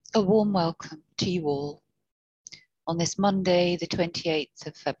A warm welcome to you all on this Monday, the 28th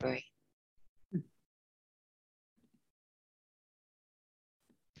of February.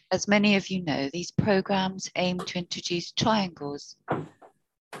 As many of you know, these programs aim to introduce triangles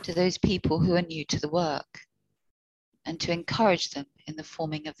to those people who are new to the work and to encourage them in the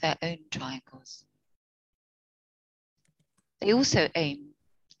forming of their own triangles. They also aim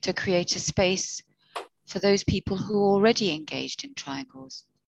to create a space for those people who are already engaged in triangles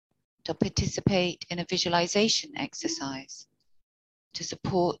to participate in a visualization exercise to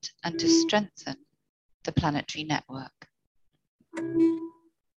support and to strengthen the planetary network.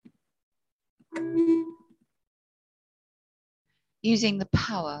 Using the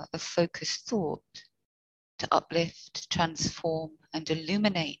power of focused thought to uplift, transform, and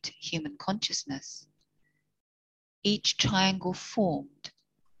illuminate human consciousness, each triangle formed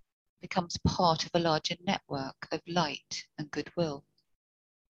becomes part of a larger network of light and goodwill.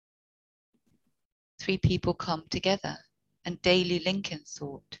 3 people come together and daily link in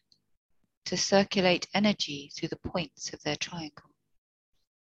thought to circulate energy through the points of their triangle.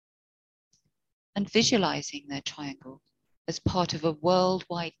 And visualizing their triangle as part of a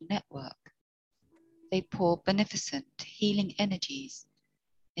worldwide network, they pour beneficent healing energies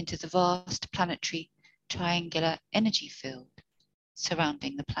into the vast planetary triangular energy field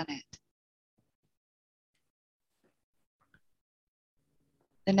surrounding the planet.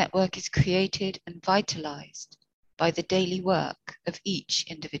 The network is created and vitalized by the daily work of each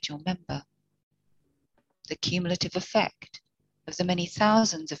individual member. The cumulative effect of the many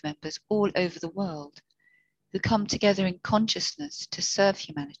thousands of members all over the world who come together in consciousness to serve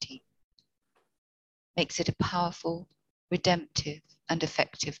humanity makes it a powerful, redemptive, and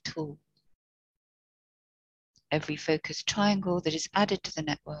effective tool. Every focused triangle that is added to the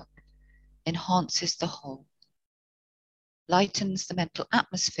network enhances the whole, lightens the mental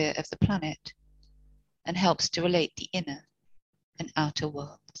atmosphere of the planet, and helps to relate the inner and outer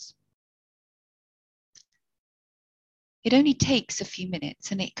worlds. It only takes a few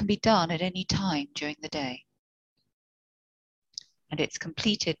minutes and it can be done at any time during the day. And it's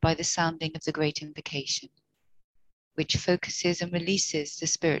completed by the sounding of the Great Invocation, which focuses and releases the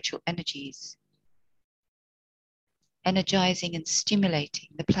spiritual energies, energizing and stimulating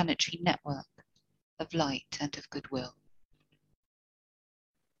the planetary network of light and of goodwill.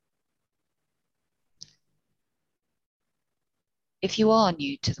 If you are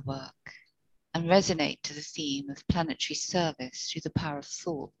new to the work and resonate to the theme of planetary service through the power of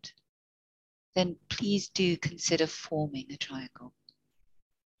thought, then please do consider forming a triangle.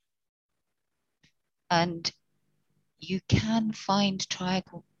 And you can find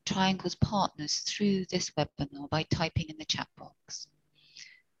triangles partners through this webinar by typing in the chat box.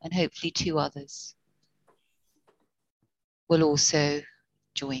 And hopefully 2 others will also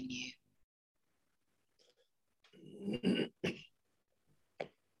join you.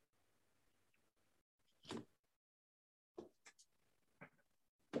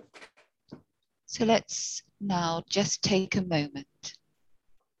 So let's now just take a moment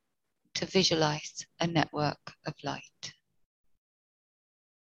to visualize a network of light.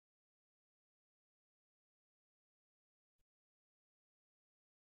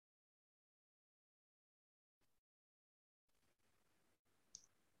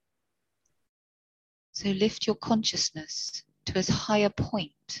 So lift your consciousness to as high a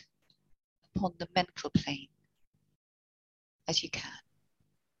point upon the mental plane as you can.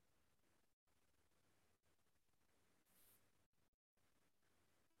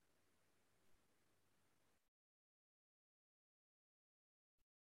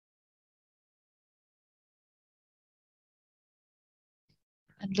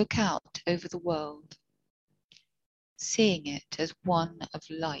 And look out over the world, seeing it as one of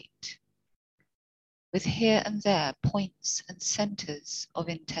light, with here and there points and centers of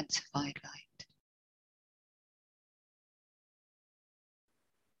intensified light.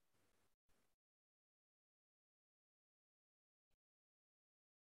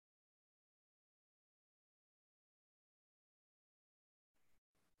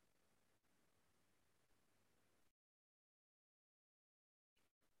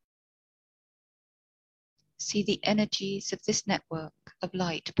 See the energies of this network of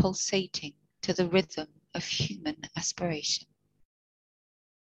light pulsating to the rhythm of human aspiration.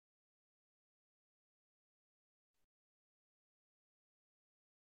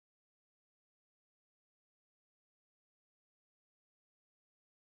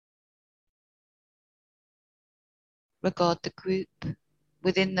 Regard the group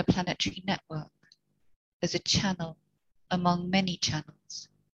within the planetary network as a channel among many channels,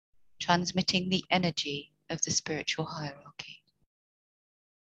 transmitting the energy of the spiritual hierarchy.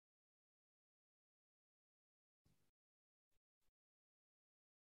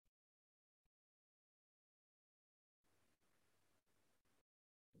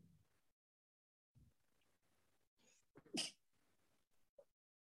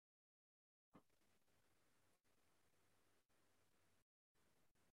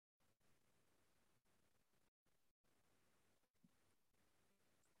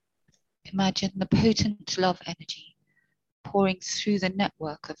 Imagine the potent love energy pouring through the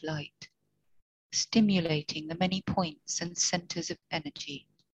network of light, stimulating the many points and centers of energy,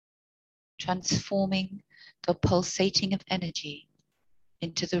 transforming the pulsating of energy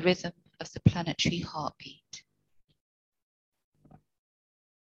into the rhythm of the planetary heartbeat.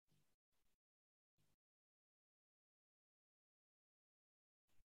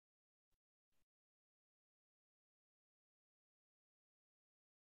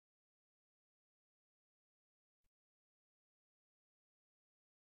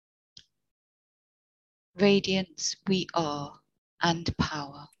 Radiance we are, and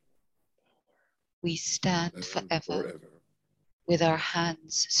power. We stand forever with our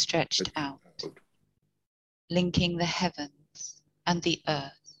hands stretched out, linking the heavens and the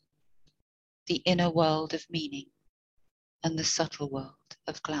earth, the inner world of meaning and the subtle world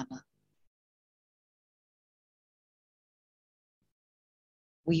of glamour.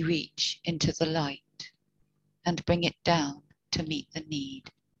 We reach into the light and bring it down to meet the need.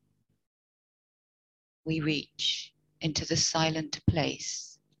 We reach into the silent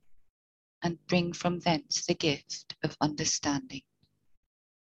place and bring from thence the gift of understanding.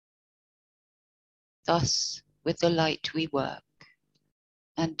 Thus, with the light we work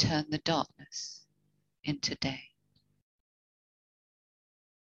and turn the darkness into day.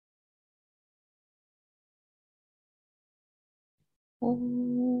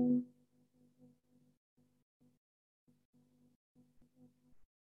 Om.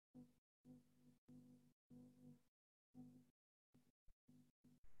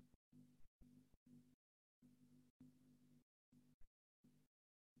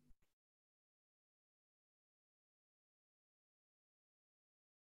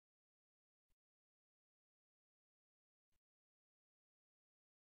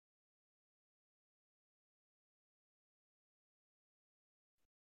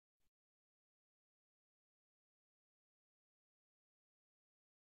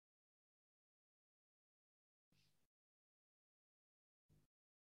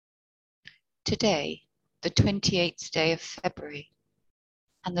 Today, the 28th day of February,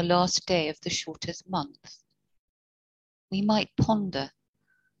 and the last day of the shortest month, we might ponder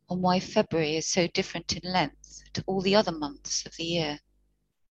on why February is so different in length to all the other months of the year.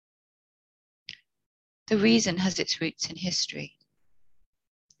 The reason has its roots in history.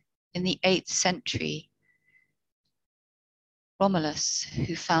 In the 8th century, Romulus,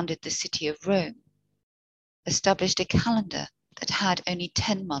 who founded the city of Rome, established a calendar that had only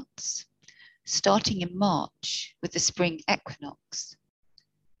 10 months, starting in March with the spring equinox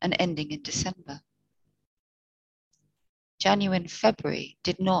and ending in December. January and February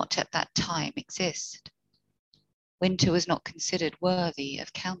did not at that time exist. Winter was not considered worthy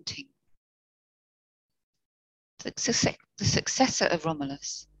of counting. The successor of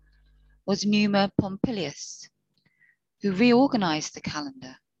Romulus was Numa Pompilius, who reorganized the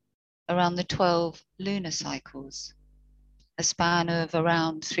calendar around the 12 lunar cycles, a span of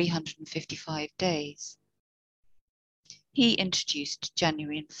around 355 days. He introduced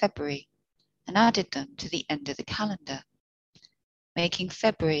January and February and added them to the end of the calendar, making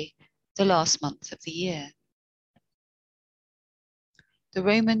February the last month of the year. The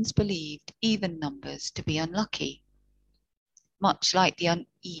Romans believed even numbers to be unlucky, much like the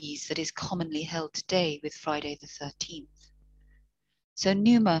unease that is commonly held today with Friday the 13th. So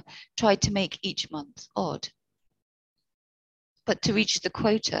Numa tried to make each month odd. But to reach the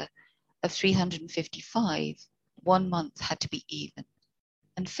quota of 355, one month had to be even,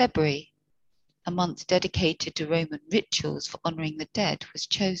 and February, a month dedicated to Roman rituals for honoring the dead, was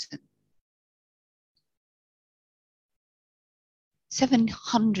chosen.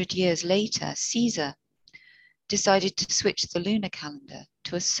 700 years later, Caesar decided to switch the lunar calendar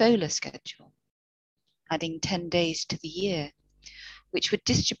to a solar schedule, adding 10 days to the year, which were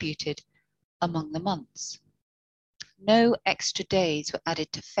distributed among the months. No extra days were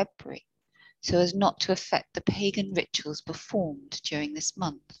added to February, so as not to affect the pagan rituals performed during this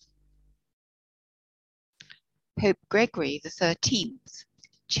month. Pope Gregory XIII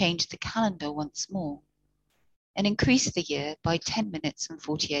changed the calendar once more and increased the year by 10 minutes and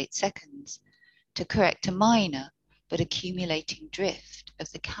 48 seconds to correct a minor but accumulating drift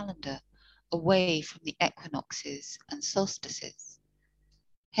of the calendar away from the equinoxes and solstices,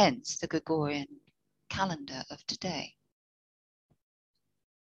 hence the Gregorian calendar of today.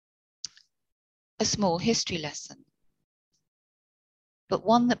 A small history lesson, but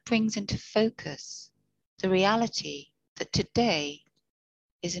one that brings into focus the reality that today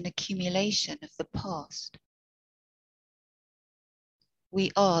is an accumulation of the past.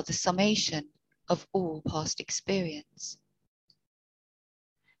 We are the summation of all past experience.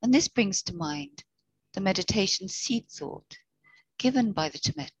 And this brings to mind the meditation seed thought given by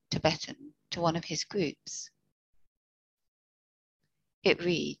the Tibetan to one of his groups. It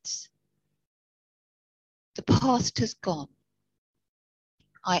reads, "The past has gone.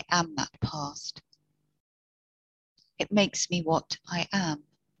 I am that past. It makes me what I am.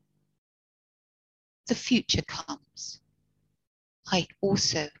 The future comes. I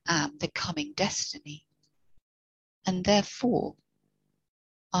also am the coming destiny, and therefore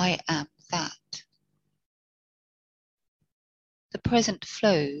I am that. The present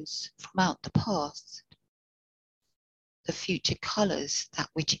flows from out the past. The future colours that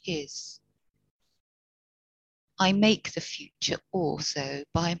which is. I make the future also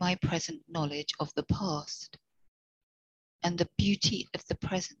by my present knowledge of the past and the beauty of the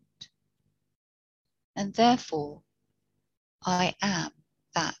present, and therefore I am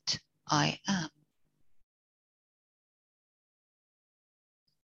that I am."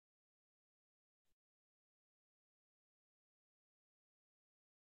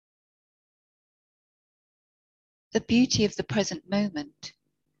 The beauty of the present moment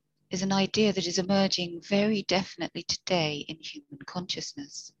is an idea that is emerging very definitely today in human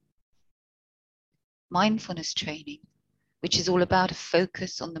consciousness. Mindfulness training, which is all about a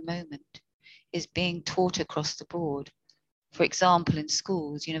focus on the moment, is being taught across the board. For example, in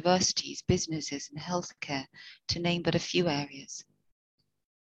schools, universities, businesses, and healthcare, to name but a few areas.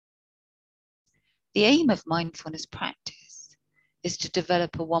 The aim of mindfulness practice is to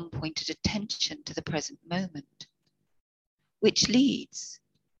develop a one-pointed attention to the present moment, which leads,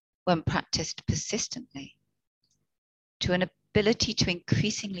 when practiced persistently, to an ability to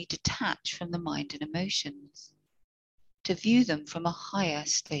increasingly detach from the mind and emotions, to view them from a higher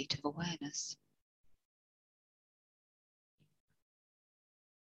state of awareness.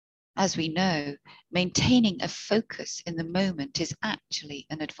 As we know, maintaining a focus in the moment is actually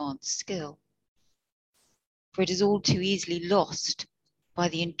an advanced skill, for it is all too easily lost by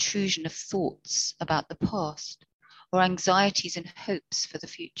the intrusion of thoughts about the past or anxieties and hopes for the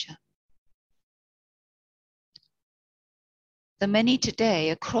future. The many today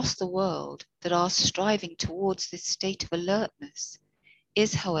across the world that are striving towards this state of alertness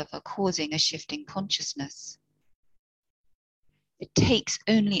is, however, causing a shift in consciousness. It takes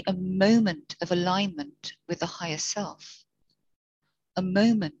only a moment of alignment with the higher self, a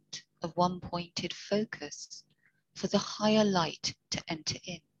moment of one-pointed focus for the higher light to enter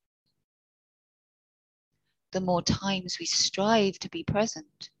in. The more times we strive to be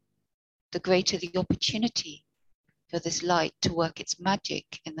present, the greater the opportunity for this light to work its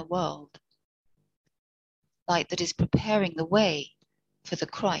magic in the world. Light that is preparing the way for the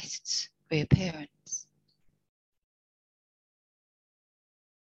Christ's reappearance.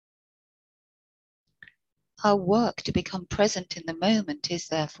 Our work to become present in the moment is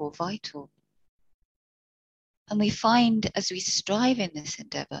therefore vital. And we find as we strive in this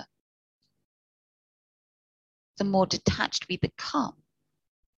endeavor, the more detached we become,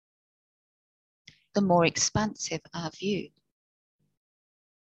 the more expansive our view.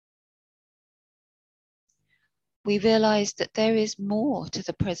 We realize that there is more to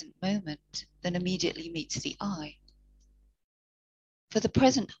the present moment than immediately meets the eye. For the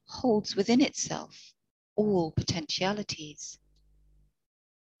present holds within itself all potentialities.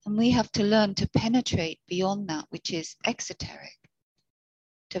 And we have to learn to penetrate beyond that which is exoteric,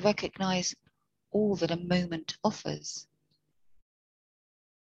 to recognize all that a moment offers.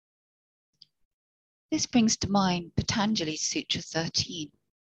 This brings to mind Patanjali's Sutra 13,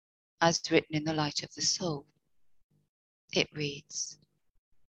 as written in the Light of the Soul. It reads,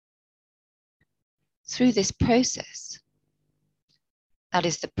 "Through this process," that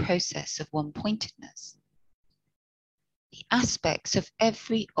is the process of one-pointedness, "the aspects of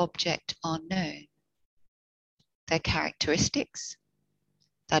every object are known, their characteristics,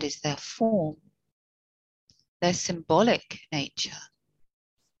 that is their form, their symbolic nature,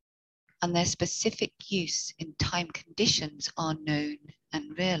 and their specific use in time conditions are known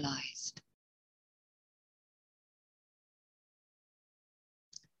and realized."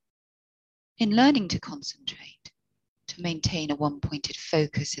 In learning to concentrate, to maintain a one-pointed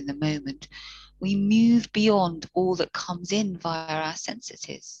focus in the moment, we move beyond all that comes in via our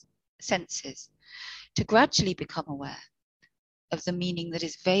senses, to gradually become aware of the meaning that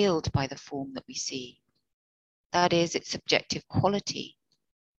is veiled by the form that we see, that is, its subjective quality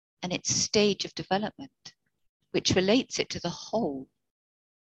and its stage of development, which relates it to the whole.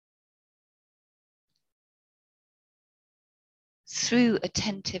 Through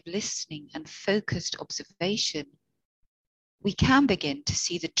attentive listening and focused observation, we can begin to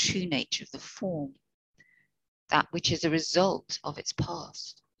see the true nature of the form, that which is a result of its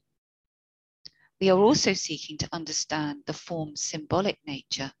past. We are also seeking to understand the form's symbolic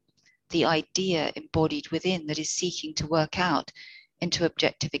nature, the idea embodied within that is seeking to work out into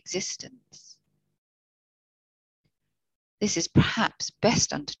objective existence. This is perhaps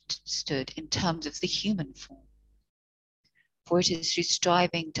best understood in terms of the human form, for it is through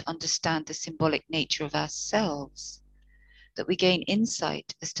striving to understand the symbolic nature of ourselves that we gain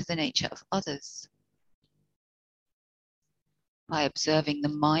insight as to the nature of others. By observing the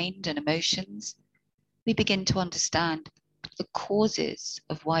mind and emotions, we begin to understand the causes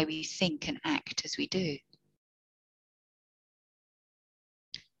of why we think and act as we do.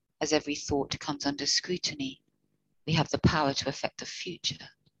 As every thought comes under scrutiny, we have the power to affect the future.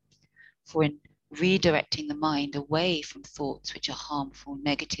 For in redirecting the mind away from thoughts which are harmful,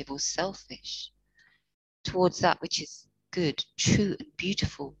 negative, or selfish, towards that which is good, true, and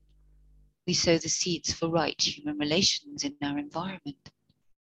beautiful, we sow the seeds for right human relations in our environment.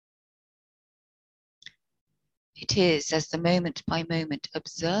 It is as the moment-by-moment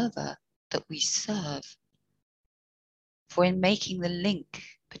observer that we serve. For in making the link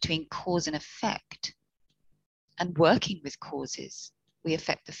between cause and effect, and working with causes, we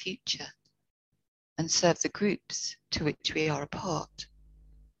affect the future and serve the groups to which we are a part.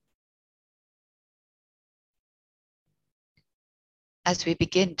 As we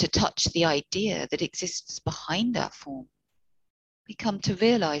begin to touch the idea that exists behind our form, we come to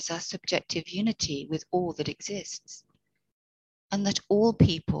realize our subjective unity with all that exists, and that all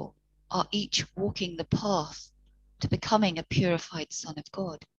people are each walking the path to becoming a purified Son of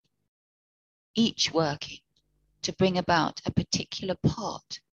God, each working to bring about a particular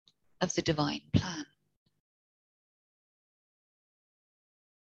part of the divine plan.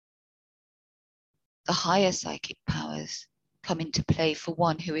 The higher psychic powers come into play for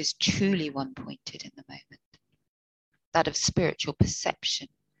one who is truly one-pointed in the moment, that of spiritual perception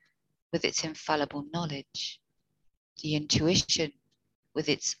with its infallible knowledge, the intuition with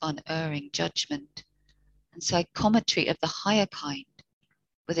its unerring judgment, and psychometry of the higher kind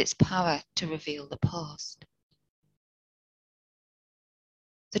with its power to reveal the past.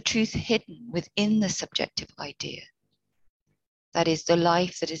 The truth hidden within the subjective idea, that is, the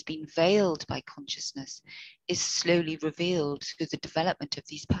life that has been veiled by consciousness, is slowly revealed through the development of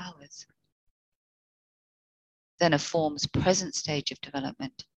these powers. Then a form's present stage of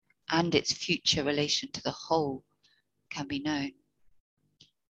development and its future relation to the whole can be known.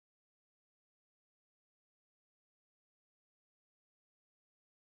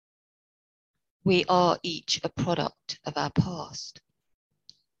 We are each a product of our past,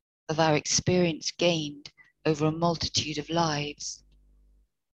 of our experience gained over a multitude of lives,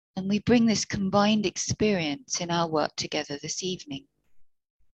 and we bring this combined experience in our work together this evening.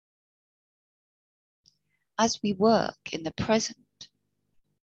 As we work in the present,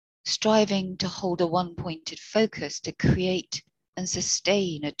 striving to hold a one-pointed focus to create and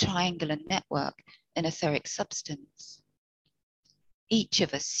sustain a triangular network in etheric substance, each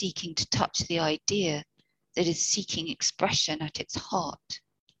of us seeking to touch the idea that is seeking expression at its heart,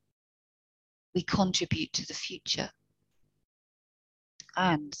 we contribute to the future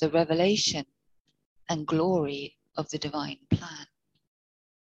and the revelation and glory of the divine plan.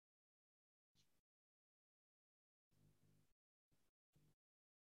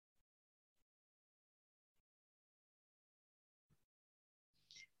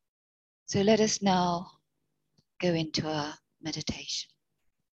 So let us now go into our meditation.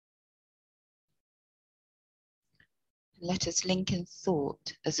 Let us link in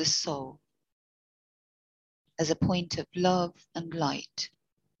thought as a soul, as a point of love and light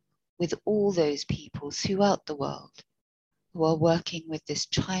with all those people throughout the world who are working with this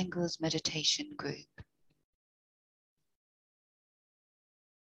Triangles Meditation group.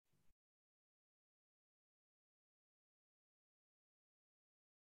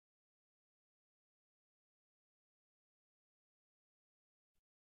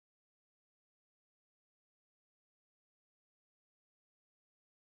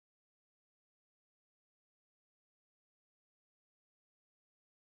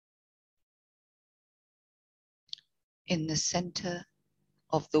 In the center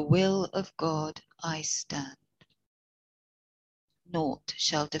of the will of God I stand. Naught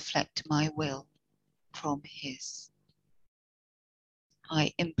shall deflect my will from his.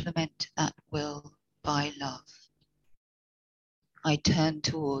 I implement that will by love. I turn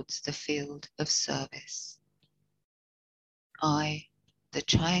towards the field of service. I, the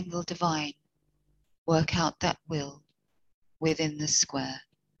triangle divine, work out that will within the square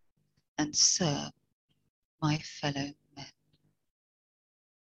and serve my fellow men.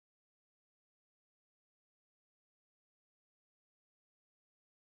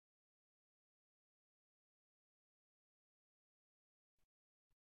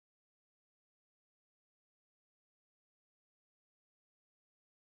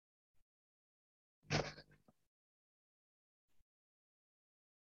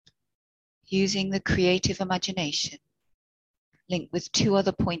 using the creative imagination, link with two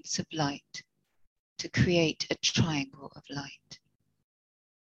other points of light to create a triangle of light.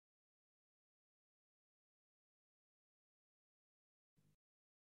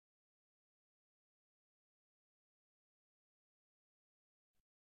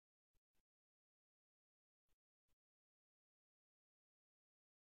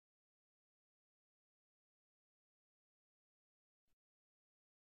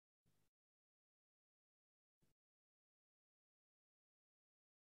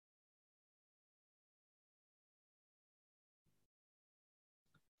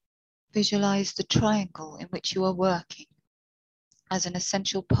 Visualize the triangle in which you are working as an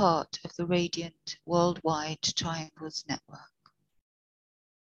essential part of the radiant worldwide triangles network.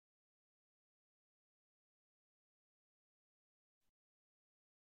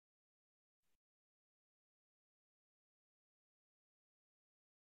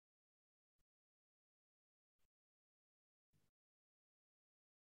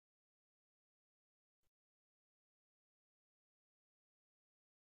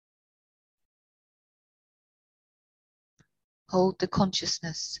 Hold the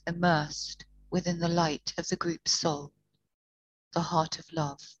consciousness immersed within the light of the group's soul, the heart of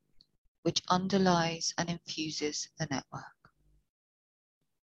love, which underlies and infuses the network.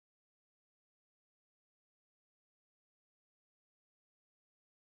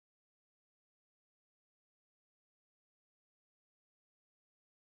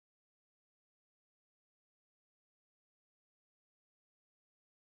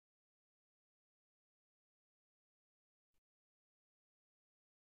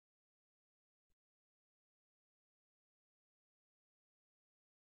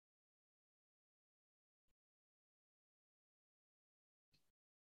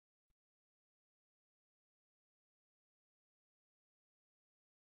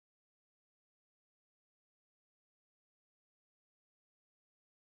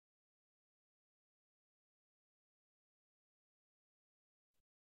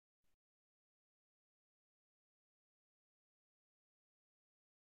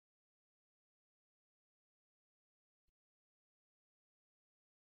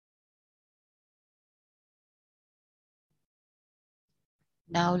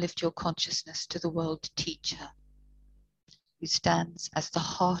 Now lift your consciousness to the world teacher, who stands as the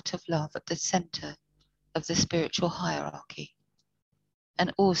heart of love at the center of the spiritual hierarchy,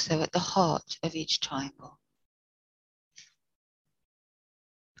 and also at the heart of each triangle.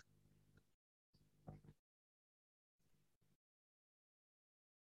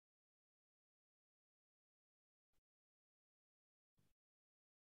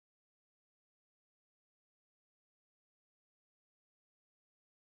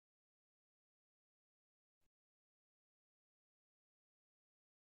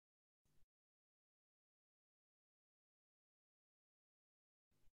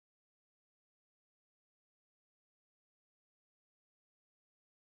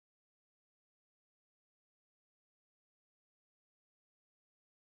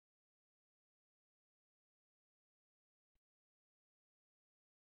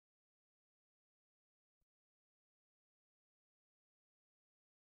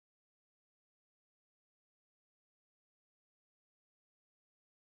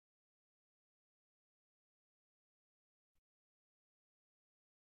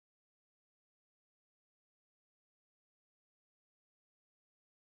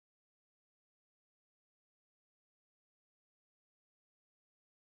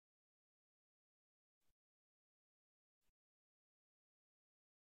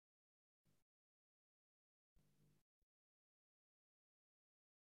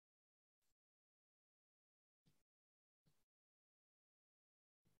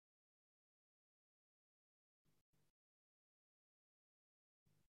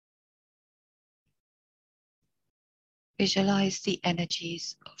 Visualize the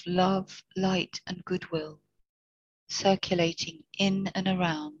energies of love, light, and goodwill circulating in and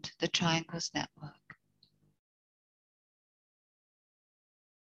around the triangle's network.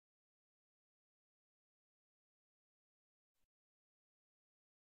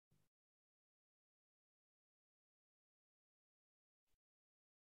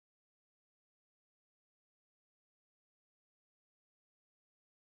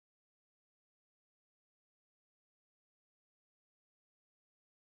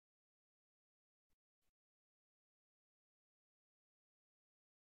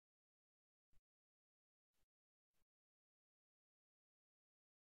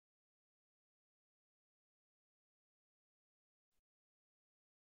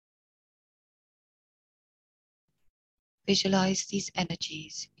 Visualize these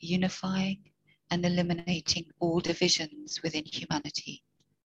energies unifying and eliminating all divisions within humanity,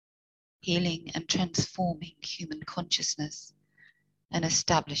 healing and transforming human consciousness, and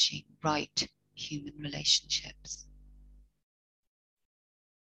establishing right human relationships.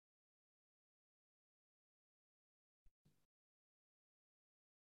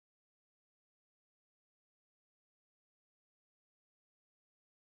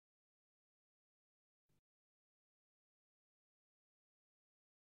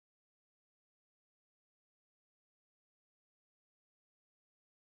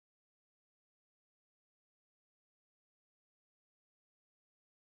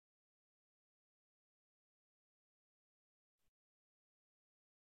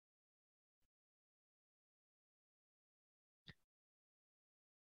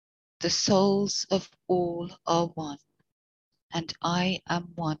 The souls of all are one, and I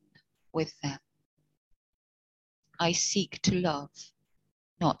am one with them. I seek to love,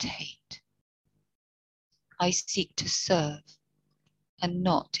 not hate. I seek to serve and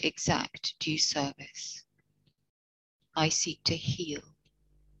not exact due service. I seek to heal,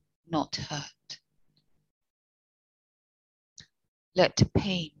 not hurt. Let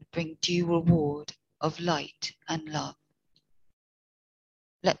pain bring due reward of light and love.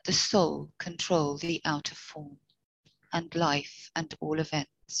 Let the soul control the outer form and life and all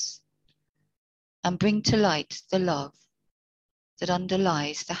events, and bring to light the love that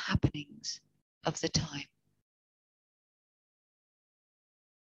underlies the happenings of the time.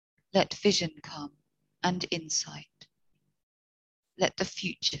 Let vision come and insight. Let the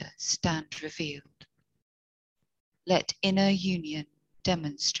future stand revealed. Let inner union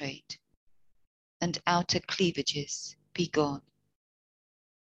demonstrate, and outer cleavages be gone.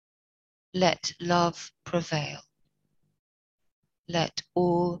 Let love prevail. Let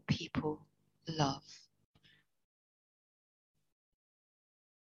all people love.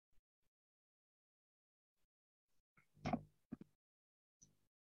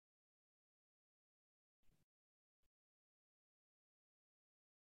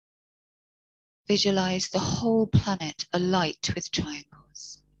 Visualize the whole planet alight with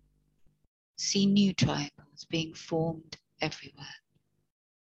triangles. See new triangles being formed everywhere.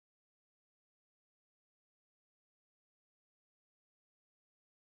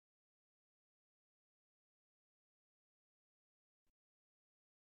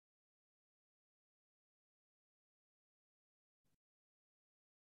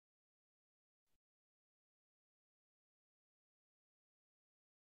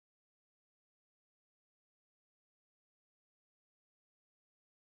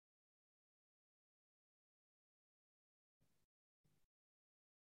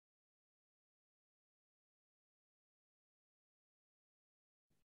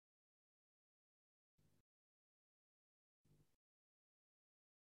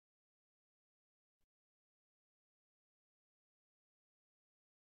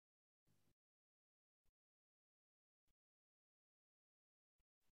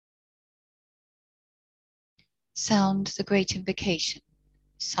 Sound the great invocation,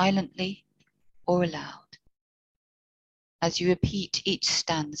 silently or aloud. As you repeat each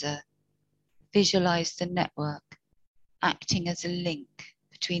stanza, visualize the network acting as a link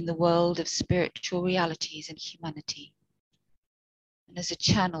between the world of spiritual realities and humanity, and as a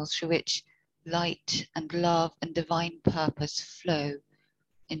channel through which light and love and divine purpose flow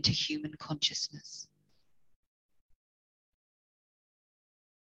into human consciousness.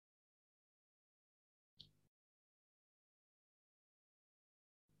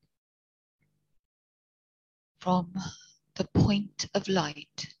 From the point of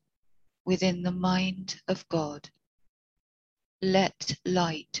light within the mind of God, let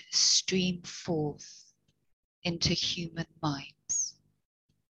light stream forth into human minds.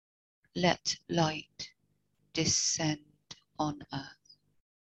 Let light descend on earth.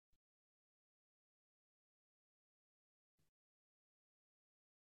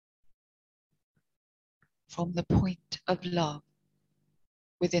 From the point of love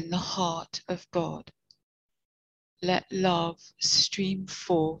within the heart of God, let love stream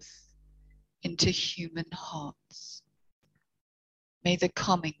forth into human hearts. May the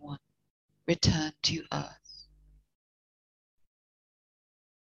coming one return to earth.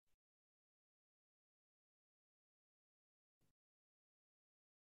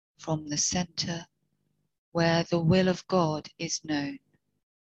 From the center where the will of God is known,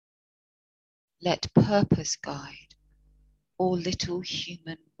 let purpose guide all little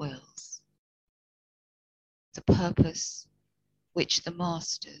human wills, the purpose which the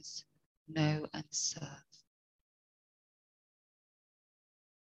masters know and serve.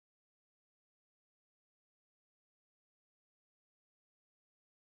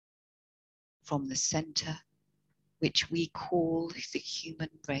 from the center, which we call the human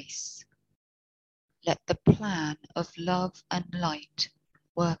race. Let the plan of love and light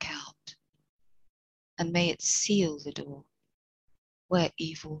work out, and may it seal the door where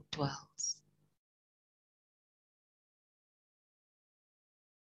evil dwells.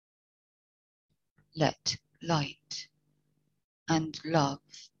 Let light and love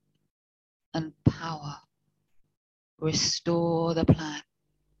and power restore the plan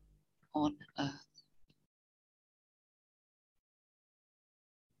on earth.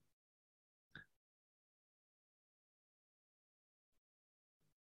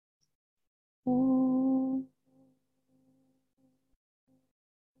 Om.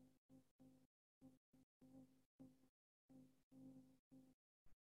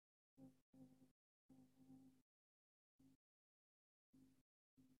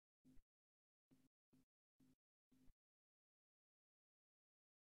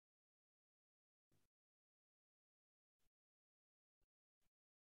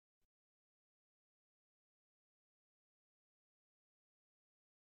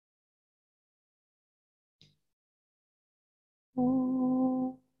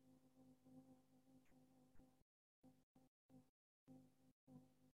 Om.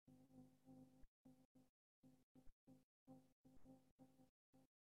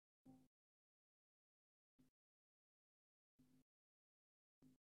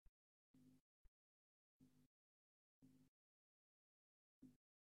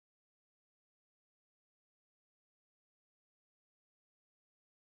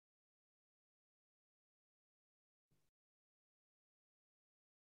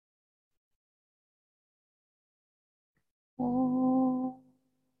 Om.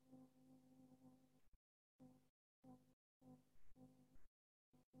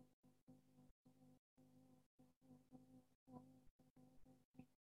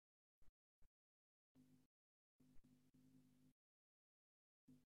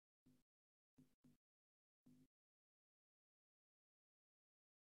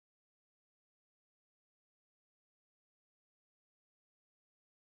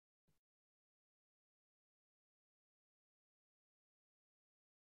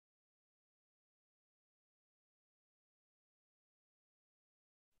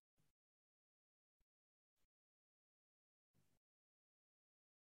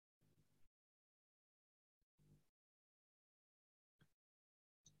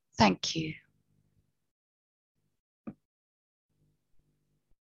 Thank you.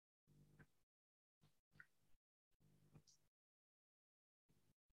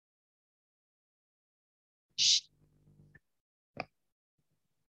 Shh.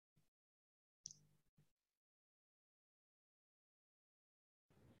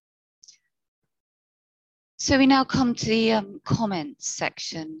 So we now come to the comments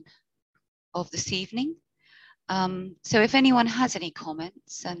section of this evening. So if anyone has any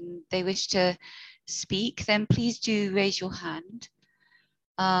comments and they wish to speak, then please do raise your hand.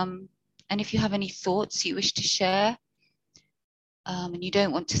 And if you have any thoughts you wish to share and you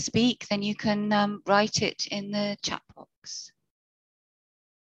don't want to speak, then you can write it in the chat box.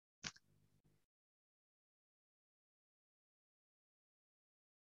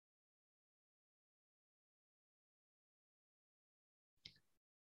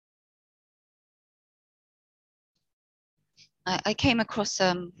 I came across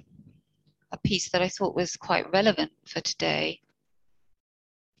a piece that I thought was quite relevant for today.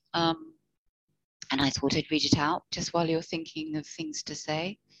 And I thought I'd read it out just while you're thinking of things to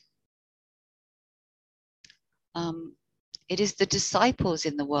say. It is the disciples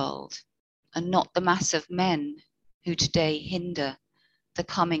in the world and not the mass of men who today hinder the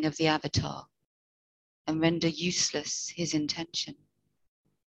coming of the Avatar and render useless his intention.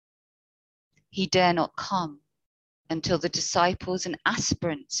 He dare not come until the disciples and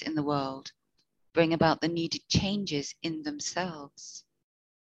aspirants in the world bring about the needed changes in themselves.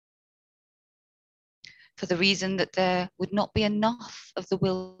 For the reason that there would not be enough of the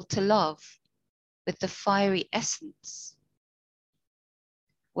will to love with the fiery essence.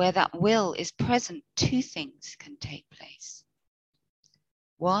 Where that will is present, two things can take place.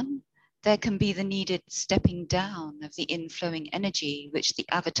 One, there can be the needed stepping down of the inflowing energy which the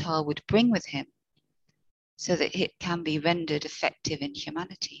Avatar would bring with him, so that it can be rendered effective in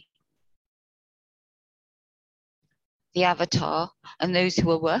humanity. The Avatar and those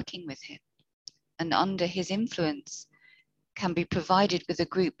who are working with him and under his influence can be provided with a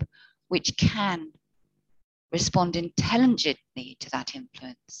group which can respond intelligently to that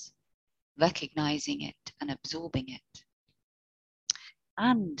influence, recognizing it and absorbing it,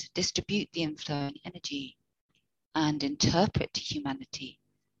 and distribute the inflowing energy and interpret to humanity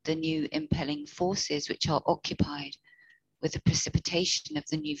the new impelling forces which are occupied with the precipitation of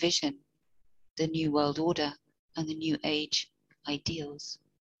the new vision, the new world order, and the new age ideals.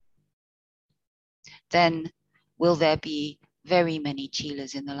 Then will there be very many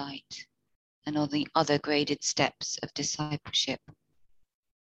chelas in the light and on the other graded steps of discipleship.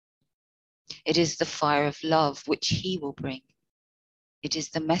 It is the fire of love which he will bring. It is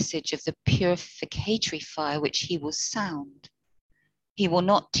the message of the purificatory fire which he will sound. He will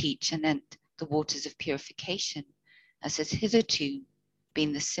not teach anent the waters of purification, as has hitherto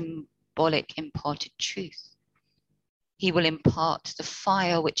been the symbolic imparted truth. He will impart the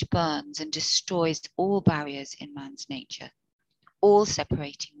fire which burns and destroys all barriers in man's nature, all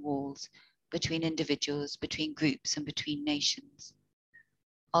separating walls between individuals, between groups, and between nations.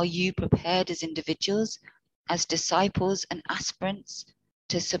 Are you prepared as individuals, as disciples and aspirants,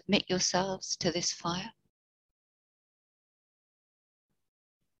 to submit yourselves to this fire?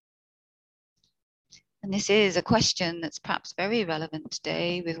 And this is a question that's perhaps very relevant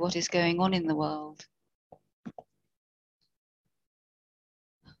today with what is going on in the world.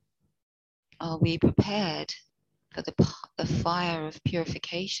 Are we prepared for the fire of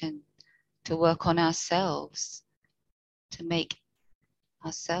purification, to work on ourselves, to make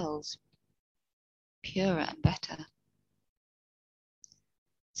ourselves purer and better,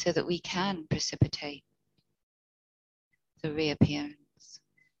 so that we can precipitate the reappearance?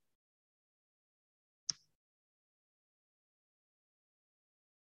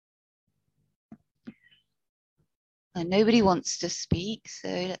 And nobody wants to speak, so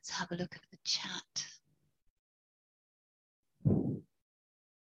let's have a look at the chat.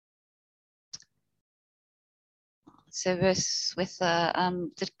 So with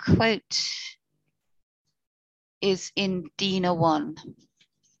the quote is in Dina 1.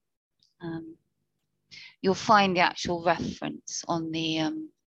 You'll find the actual reference on the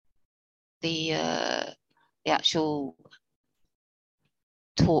actual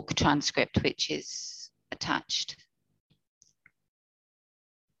talk transcript, which is attached.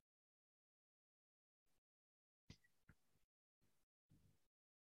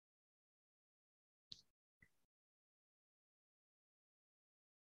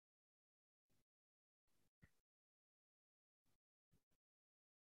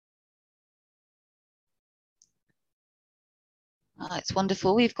 It's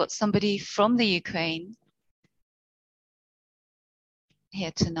wonderful. We've got somebody from the Ukraine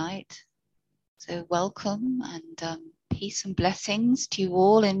here tonight. So welcome, and peace and blessings to you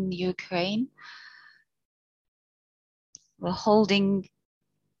all in Ukraine. We're holding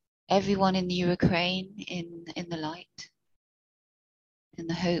everyone in the Ukraine in the light, in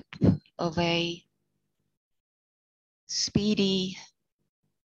the hope of a speedy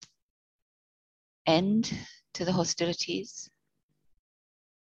end to the hostilities.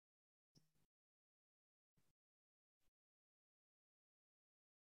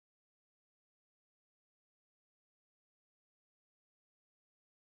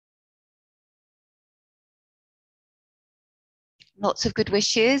 Lots of good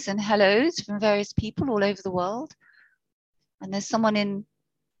wishes and hellos from various people all over the world. And there's someone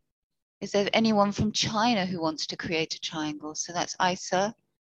is there anyone from China who wants to create a triangle? So that's Isa,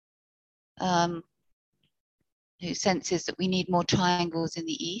 who senses that we need more triangles in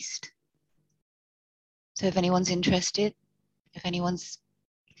the East. So if anyone's interested, if anyone's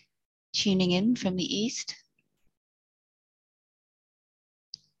tuning in from the East.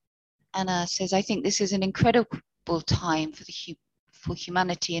 Anna says, I think this is an incredible time for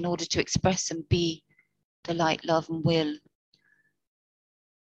humanity in order to express and be the light, love, and will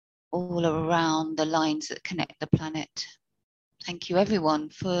all around the lines that connect the planet. Thank you, everyone,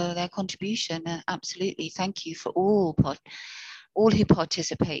 for their contribution. Absolutely, thank you for all who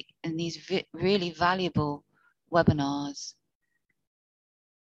participate in these really valuable webinars.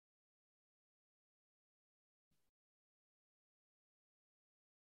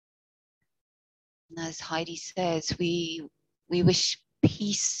 And as Heidi says, we wish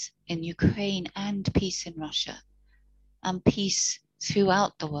peace in Ukraine and peace in Russia and peace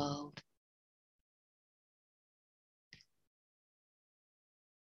throughout the world.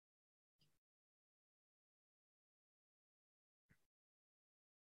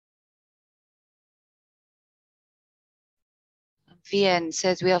 VN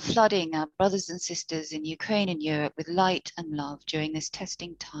says, we are flooding our brothers and sisters in Ukraine and Europe with light and love during this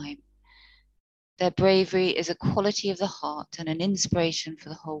testing time. Their bravery is a quality of the heart and an inspiration for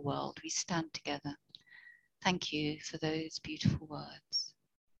the whole world. We stand together. Thank you for those beautiful words.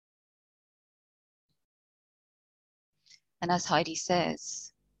 And as Heidi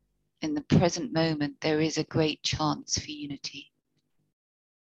says, in the present moment, there is a great chance for unity.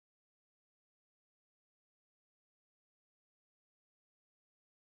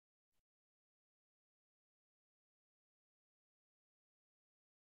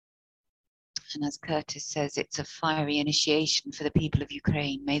 And as Curtis says, it's a fiery initiation for the people of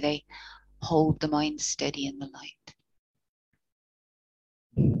Ukraine. May they hold the mind steady in the light.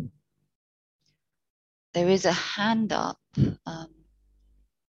 There is a hand up.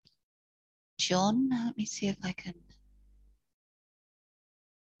 John, let me see if I can.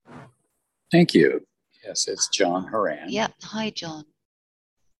 Thank you. Yes, it's John Horan. Yep. Hi, John.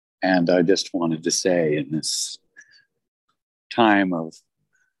 And I just wanted to say, in this time of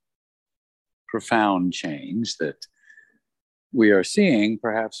profound change, that we are seeing,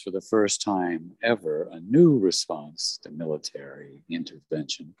 perhaps for the first time ever, a new response to military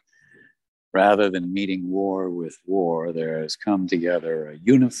intervention. Rather than meeting war with war, there has come together a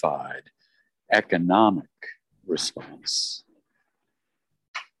unified economic response,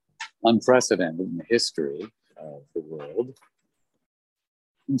 unprecedented in the history of the world.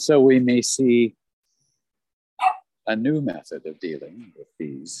 And so we may see a new method of dealing with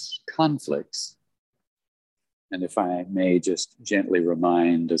these conflicts. And if I may just gently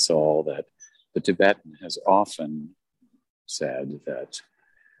remind us all that the Tibetan has often said that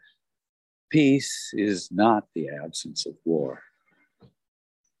peace is not the absence of war.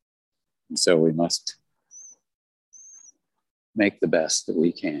 And so we must make the best that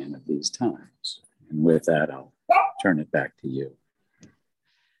we can of these times. And with that, I'll turn it back to you.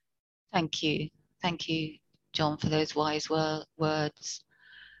 Thank you. Thank you, John, for those wise words.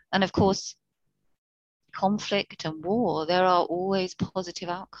 And of course, conflict and war, there are always positive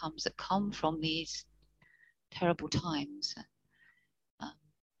outcomes that come from these terrible times.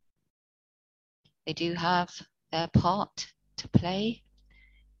 They do have their part to play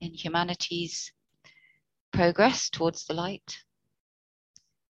in humanity's progress towards the light.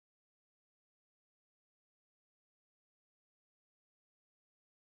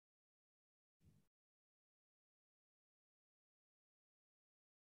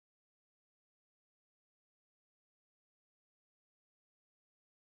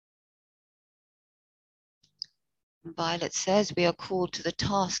 Violet says we are called to the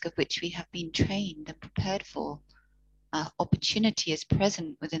task of which we have been trained and prepared for. Our opportunity is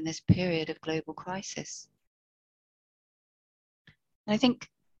present within this period of global crisis. And I think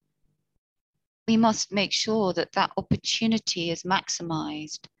we must make sure that that opportunity is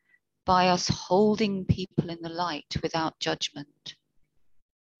maximized by us holding people in the light without judgment.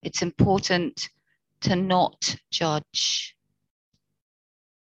 It's important to not judge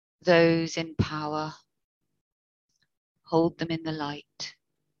those in power. Hold them in the light.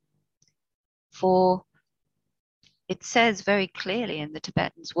 For it says very clearly in the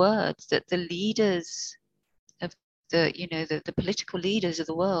Tibetan's words that the leaders of the political leaders of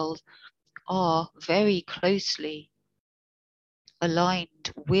the world are very closely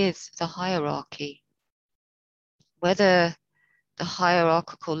aligned with the hierarchy. Whether the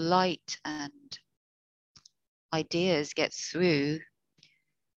hierarchical light and ideas get through,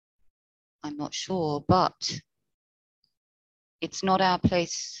 I'm not sure, but it's not our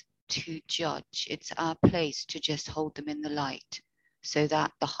place to judge. It's our place to just hold them in the light so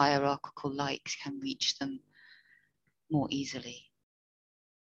that the hierarchical light can reach them more easily.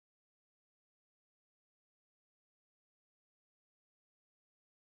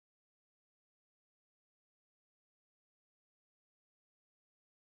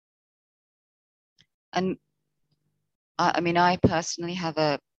 And I personally have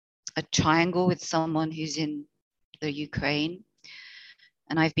a triangle with someone who's in the Ukraine,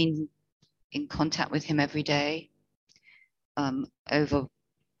 and I've been in contact with him every day over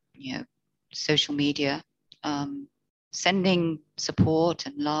social media, sending support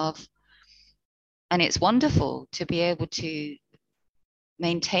and love. And it's wonderful to be able to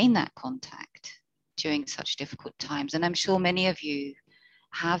maintain that contact during such difficult times. And I'm sure many of you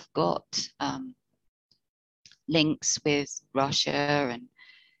have got links with Russia and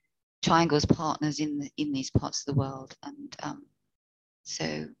Triangle's partners in these parts of the world. And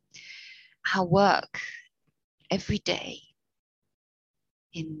so our work every day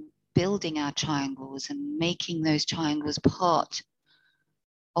in building our triangles and making those triangles part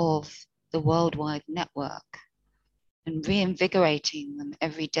of the worldwide network and reinvigorating them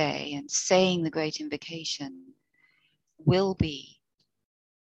every day and saying the great invocation will be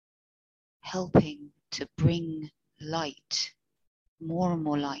helping to bring light, more and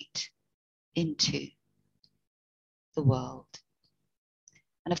more light into the world.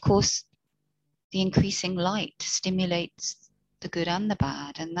 And of course, the increasing light stimulates the good and the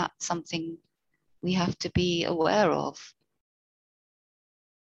bad, and that's something we have to be aware of.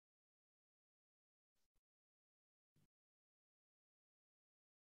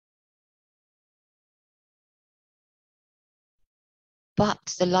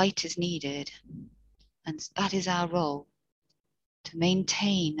 but the light is needed, and that is our role, to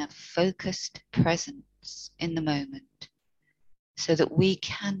maintain a focused presence in the moment so that we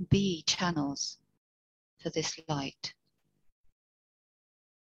can be channels for this light.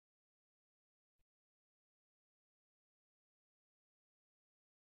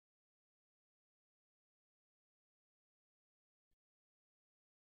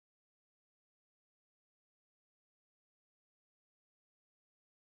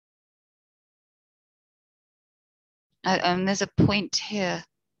 And there's a point here.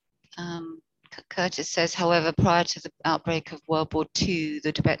 Curtis says, however, prior to the outbreak of World War II,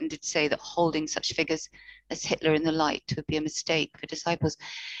 the Tibetan did say that holding such figures as Hitler in the light would be a mistake for disciples.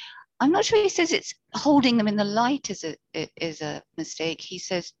 I'm not sure he says it's holding them in the light is a mistake. He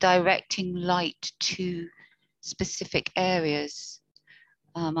says directing light to specific areas.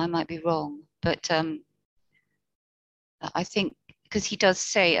 I might be wrong, but I think, because he does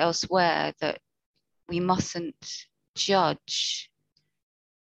say elsewhere that we mustn't judge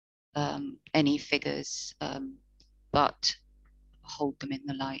any figures, but hold them in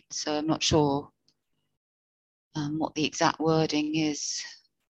the light. So I'm not sure what the exact wording is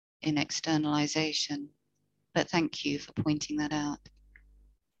in externalization, but thank you for pointing that out.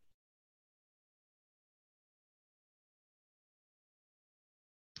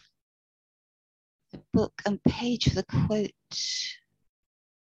 The book and page for the quote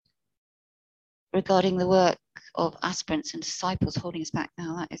regarding the work of aspirants and disciples holding us back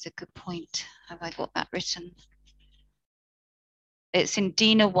now, that is a good point. Have I got that written? It's in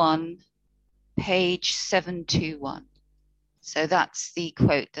Dina 1, page 721. So that's the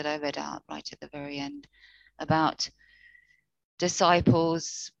quote that I read out right at the very end about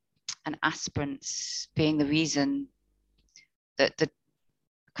disciples and aspirants being the reason that the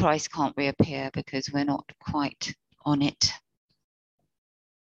Christ can't reappear, because we're not quite on it.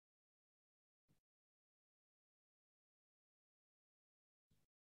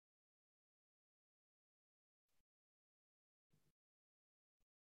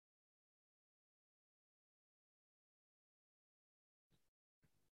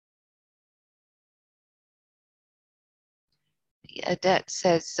 Adet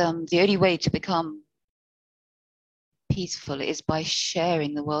says the only way to become peaceful is by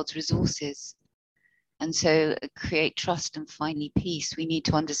sharing the world's resources. And so create trust and finally peace. We need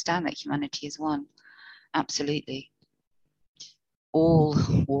to understand that humanity is one. Absolutely. All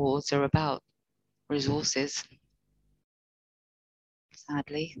wars are about resources,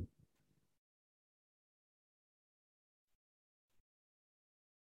 sadly.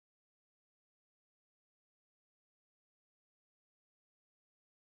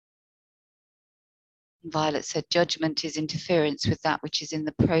 Violet said, judgment is interference with that which is in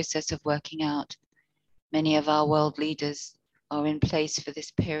the process of working out. Many of our world leaders are in place for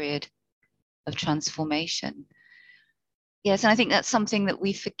this period of transformation. Yes, and I think that's something that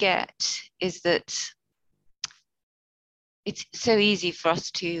we forget, is that it's so easy for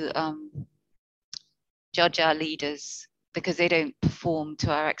us to judge our leaders because they don't perform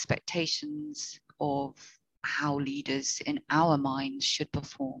to our expectations of how leaders in our minds should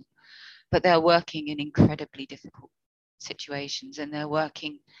perform. But they're working in incredibly difficult situations, and they're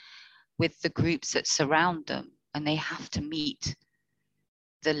working with the groups that surround them, and they have to meet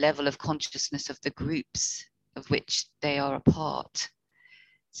the level of consciousness of the groups of which they are a part.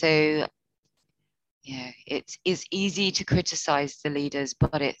 So yeah, it is easy to criticize the leaders,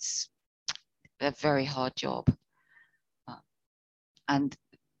 but it's a very hard job. And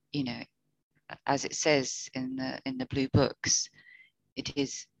you know, as it says in the blue books, it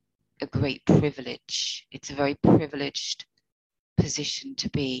is a great privilege. It's a very privileged position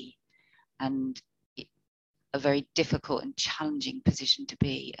to be, and a very difficult and challenging position to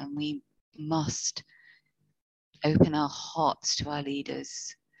be. And we must open our hearts to our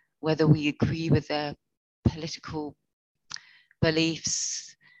leaders, whether we agree with their political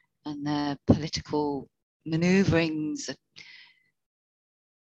beliefs and their political maneuverings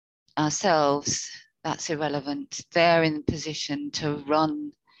ourselves. That's irrelevant. They're in position to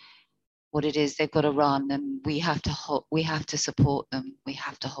run what it is they've got to run, and we have to support them. We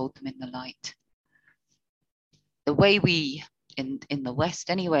have to hold them in the light. The way we, in the West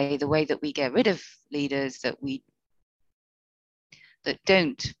anyway, the way that we get rid of leaders that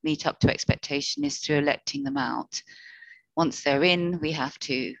don't meet up to expectation is through electing them out. Once they're in, we have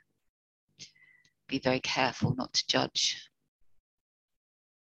to be very careful not to judge.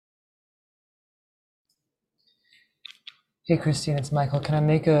 Hey Christine, it's Michael. Can I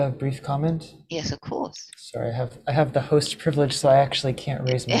make a brief comment? Yes, of course. Sorry, I have the host privilege, so I actually can't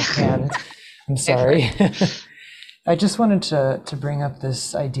raise my hand. I'm sorry. I just wanted to bring up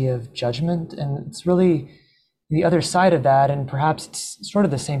this idea of judgment, and it's really the other side of that, and perhaps it's sort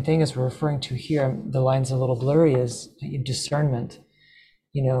of the same thing as we're referring to here. The line's a little blurry, is discernment,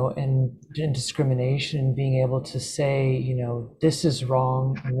 and discrimination, being able to say, this is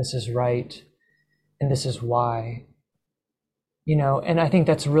wrong and this is right and this is why, and I think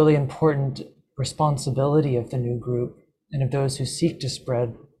that's a really important responsibility of the new group and of those who seek to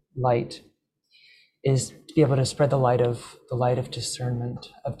spread light, is to be able to spread the light of discernment,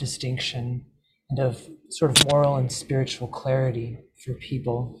 of distinction, and of sort of moral and spiritual clarity for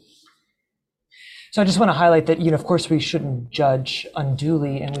people. So I just want to highlight that, of course, we shouldn't judge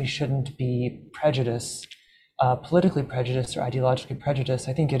unduly, and we shouldn't be prejudiced, politically prejudiced or ideologically prejudiced.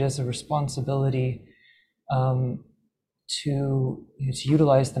 I think it is a responsibility to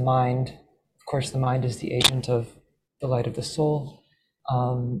utilize the mind. Of course, the mind is the agent of the light of the soul,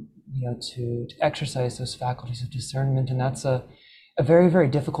 to exercise those faculties of discernment. And that's a very, very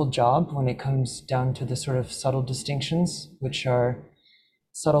difficult job when it comes down to the sort of subtle distinctions, which are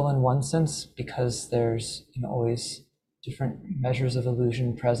subtle in one sense because there's always different measures of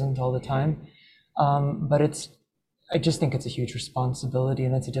illusion present all the time. But I just think it's a huge responsibility,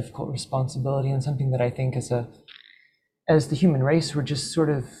 and it's a difficult responsibility, and something that I think as the human race, we're just sort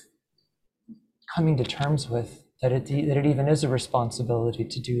of coming to terms with, that it even is a responsibility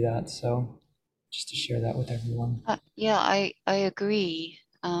to do that. So just to share that with everyone. Yeah, I agree.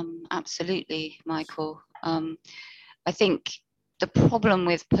 Absolutely, Michael. I think the problem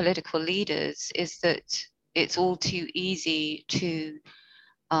with political leaders is that it's all too easy to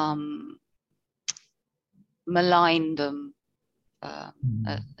malign them,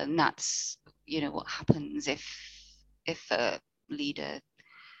 and that's what happens if a leader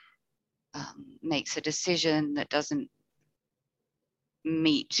makes a decision that doesn't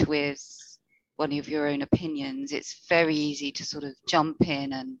meet with one of your own opinions. It's very easy to sort of jump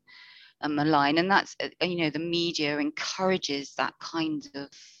in and malign, and that's the media encourages that kind of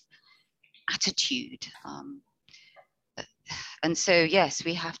attitude, and so yes,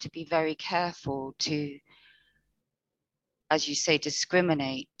 we have to be very careful to, as you say,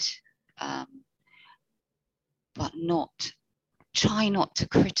 discriminate, but try not to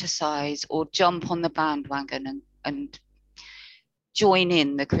criticize or jump on the bandwagon and join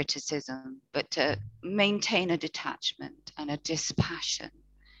in the criticism, but to maintain a detachment and a dispassion.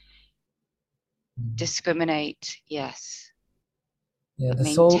 Discriminate, yes, yeah, but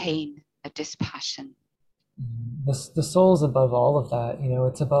maintain a dispassion. The soul is above all of that.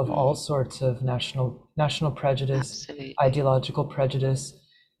 It's above all sorts of national prejudice, absolutely, ideological prejudice,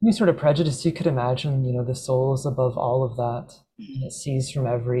 any sort of prejudice you could imagine. The soul is above all of that, and it sees from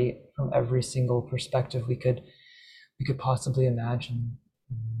every from single perspective we could possibly imagine.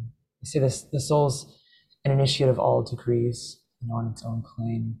 You see, the soul's an initiate of all degrees, on its own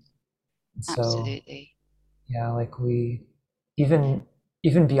plane. And so, absolutely, yeah, like we even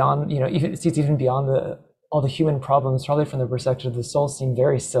beyond, even it sees even beyond all the human problems, probably from the perspective of the soul, seem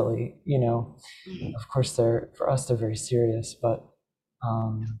very silly. Of course, for us they're very serious, but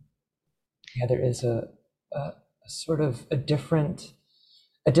yeah, there is a sort of a different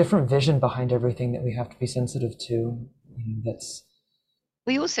vision behind everything that we have to be sensitive to.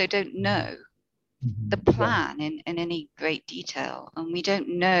 We also don't know the plan in any great detail, and we don't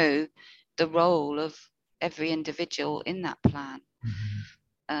know the role of every individual in that plan.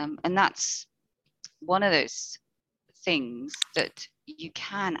 And that's one of those things that you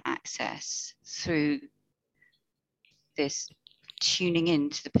can access through this tuning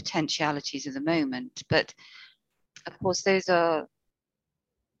into the potentialities of the moment. But of course, those are,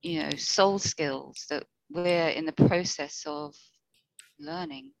 soul skills that we're in the process of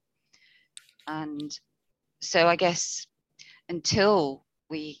learning. And so I guess until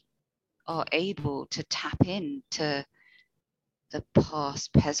we are able to tap into the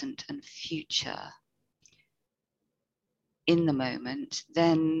past, present, and future in the moment,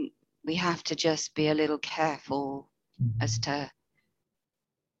 then we have to just be a little careful as to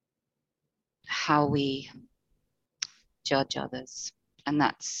how we judge others. And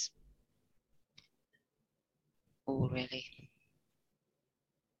that's all, really.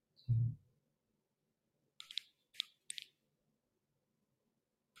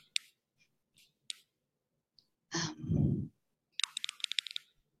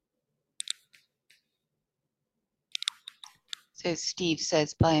 So Steve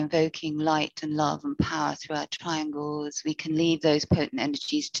says, by invoking light and love and power through our triangles, we can leave those potent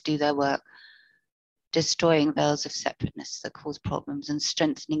energies to do their work, destroying veils of separateness that cause problems and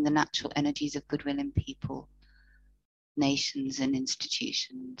strengthening the natural energies of goodwill in people, nations, and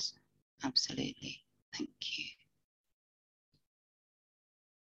institutions. Absolutely. Thank you.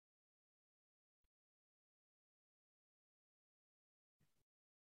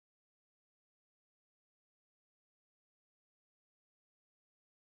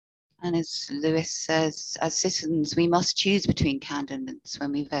 And as Lewis says, as citizens, we must choose between candidates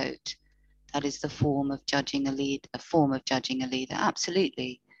when we vote. That is the form of judging a leader, a form of judging a leader.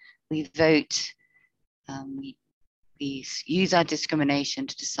 Absolutely. We vote, we use our discrimination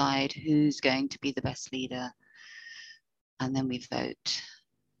to decide who's going to be the best leader, and then we vote.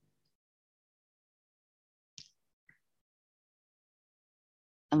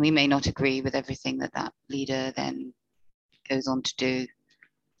 And we may not agree with everything that that leader then goes on to do,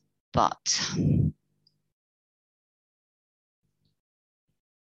 but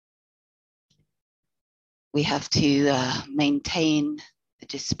we have to maintain a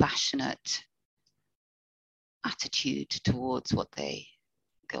dispassionate attitude towards what they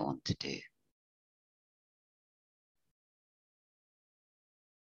go on to do.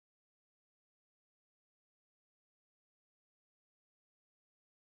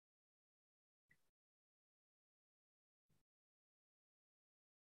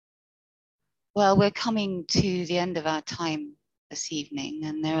 Well, we're coming to the end of our time this evening,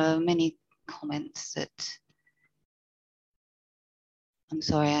 and there are many comments that I'm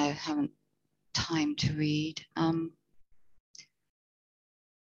sorry I haven't time to read. I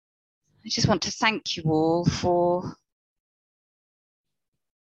just want to thank you all for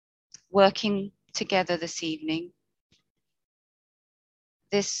working together this evening.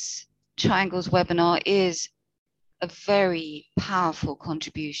 This Triangles webinar is a very powerful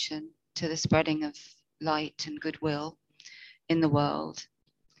contribution to the spreading of light and goodwill in the world.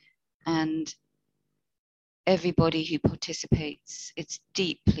 And everybody who participates, it's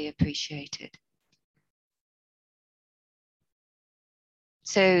deeply appreciated.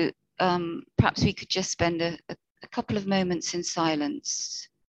 So perhaps we could just spend a couple of moments in silence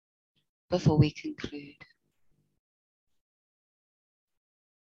before we conclude.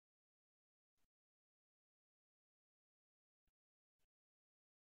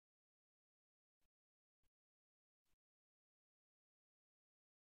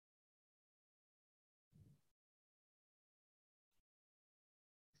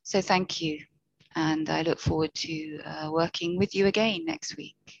 So thank you, and I look forward to working with you again next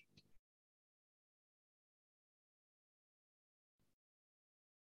week.